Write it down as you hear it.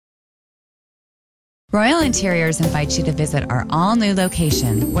Royal Interiors invites you to visit our all-new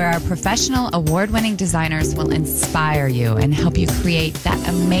location where our professional award-winning designers will inspire you and help you create that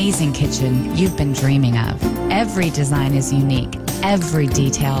amazing kitchen you've been dreaming of. Every design is unique, every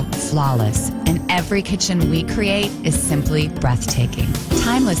detail flawless, and every kitchen we create is simply breathtaking.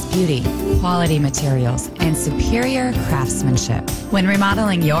 Timeless beauty, quality materials, and superior craftsmanship. When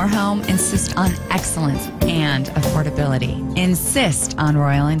remodeling your home, insist on excellence and affordability. Insist on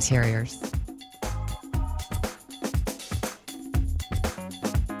Royal Interiors.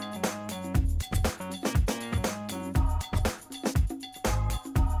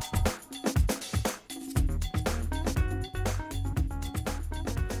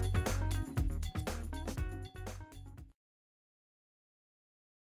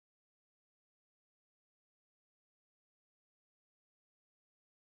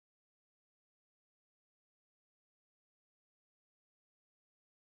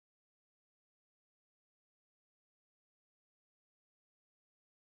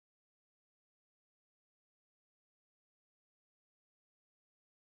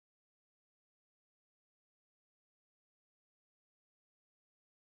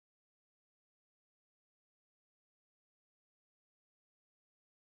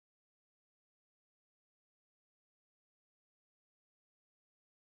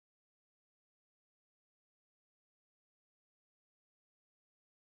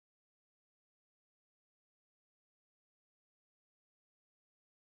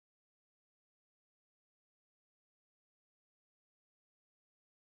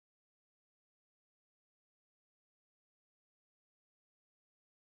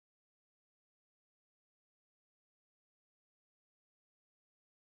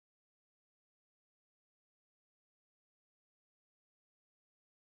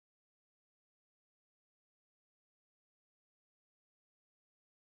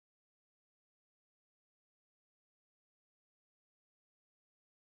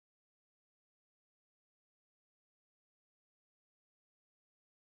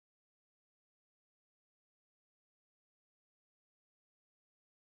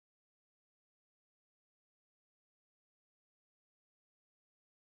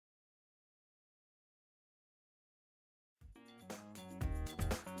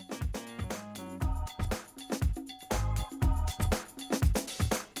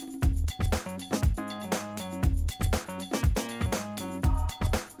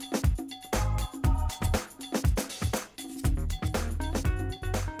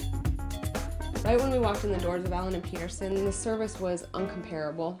 Right when we walked in the doors of Allen & Peterson, the service was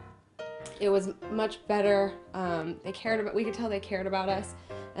uncomparable. It was much better. We could tell they cared about us,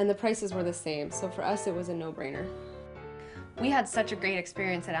 and the prices were the same. So for us, it was a no-brainer. We had such a great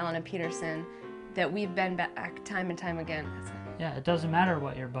experience at Allen & Peterson that we've been back time and time again. Yeah, it doesn't matter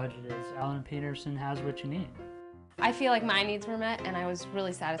what your budget is. Allen & Peterson has what you need. I feel like my needs were met, and I was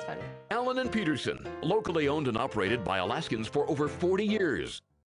really satisfied. Allen & Peterson, locally owned and operated by Alaskans for over 40 years.